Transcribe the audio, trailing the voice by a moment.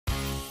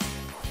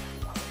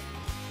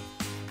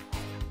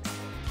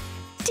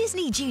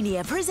Disney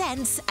Junior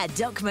presents a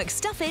Doc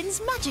McStuffins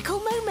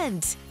magical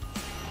moment.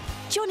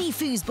 Johnny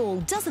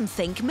Foosball doesn't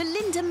think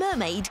Melinda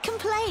Mermaid can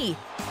play.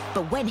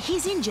 But when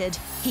he's injured,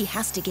 he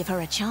has to give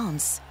her a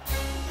chance.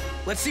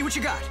 Let's see what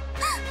you got.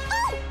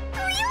 Oh,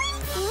 really?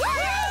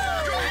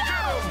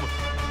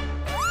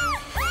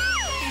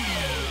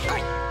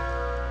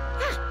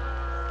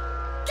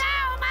 Go,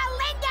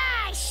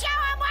 Melinda! Show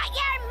him what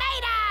you're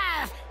made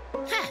of!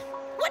 Huh.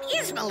 What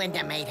is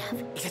Melinda made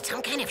of? Is it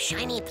some kind of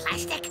shiny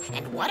plastic?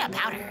 And what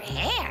about her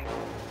hair?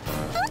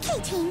 Okay,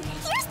 team,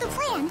 here's the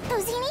plan.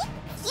 Bozzini,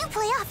 you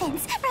play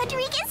offense.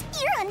 Rodriguez,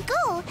 you're on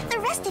goal. The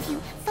rest of you,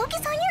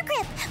 focus on your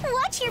grip,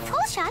 watch your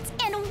pull shots,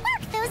 and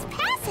work those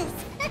passes.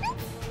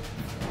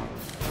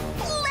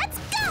 Let's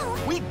go!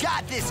 We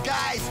got this,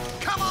 guys!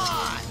 Come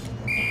on!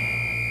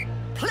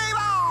 Play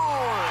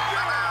ball!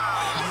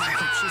 I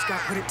think she's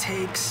got what it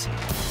takes.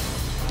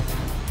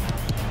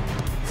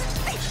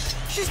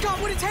 She's got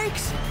what it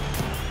takes!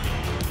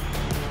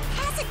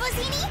 Pass it,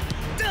 Bozzini!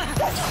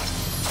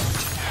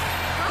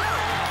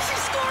 She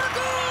scored a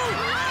goal!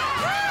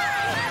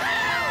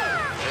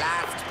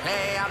 Last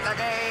play of the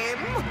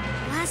game!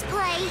 Last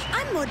play.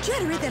 I'm more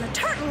jittery than a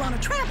turtle on a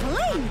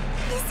trampoline.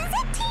 This is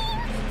it, team!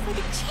 For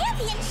the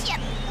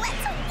championship!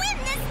 Let's win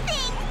this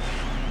thing!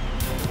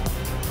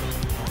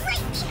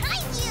 Right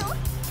behind you!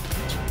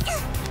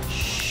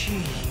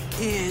 She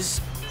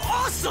is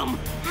awesome!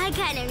 I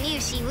kind of knew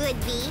she would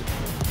be.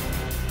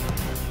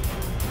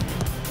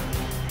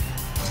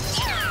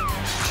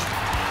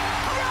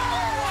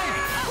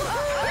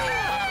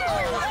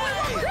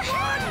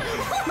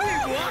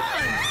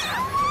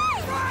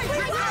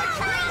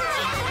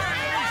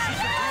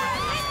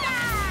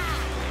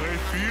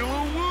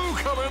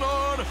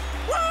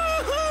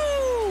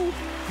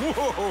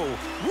 Whoa!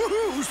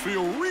 Woohoos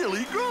feel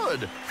really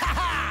good!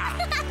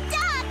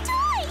 Doc,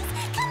 toys!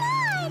 Come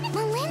on!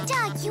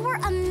 Melinda, you were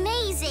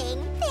amazing!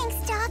 Thanks,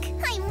 Doc.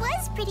 I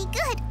was pretty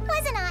good,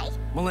 wasn't I?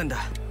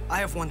 Melinda, I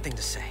have one thing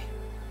to say.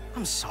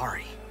 I'm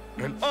sorry.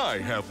 And I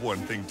have one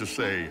thing to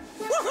say.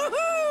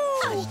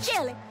 Oh,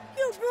 Jelly,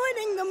 you're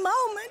ruining the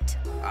moment.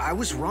 I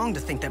was wrong to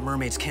think that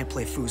mermaids can't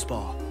play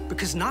foosball.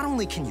 Because not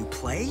only can you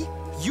play,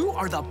 you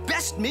are the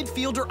best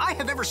midfielder I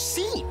have ever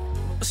seen.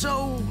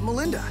 So,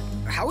 Melinda,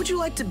 how would you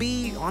like to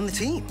be on the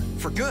team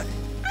for good?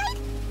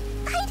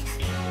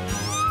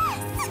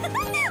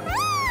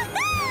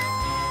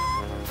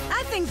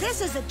 I think this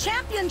is a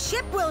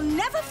championship we'll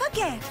never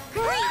forget.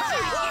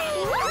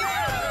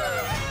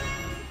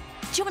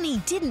 Johnny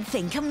didn't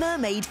think a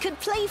mermaid could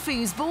play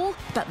foosball,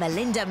 but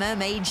Melinda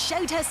Mermaid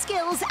showed her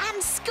skills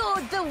and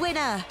scored the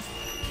winner.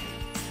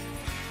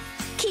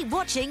 Keep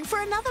watching for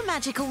another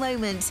magical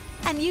moment,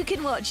 and you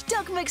can watch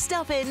Doc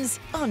McStuffins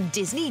on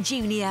Disney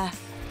Junior.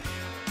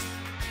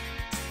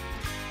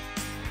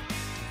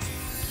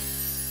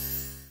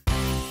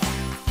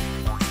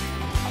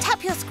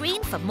 Tap your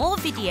screen for more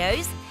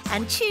videos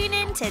and tune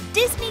in to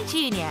Disney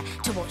Junior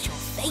to watch your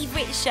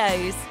favourite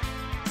shows.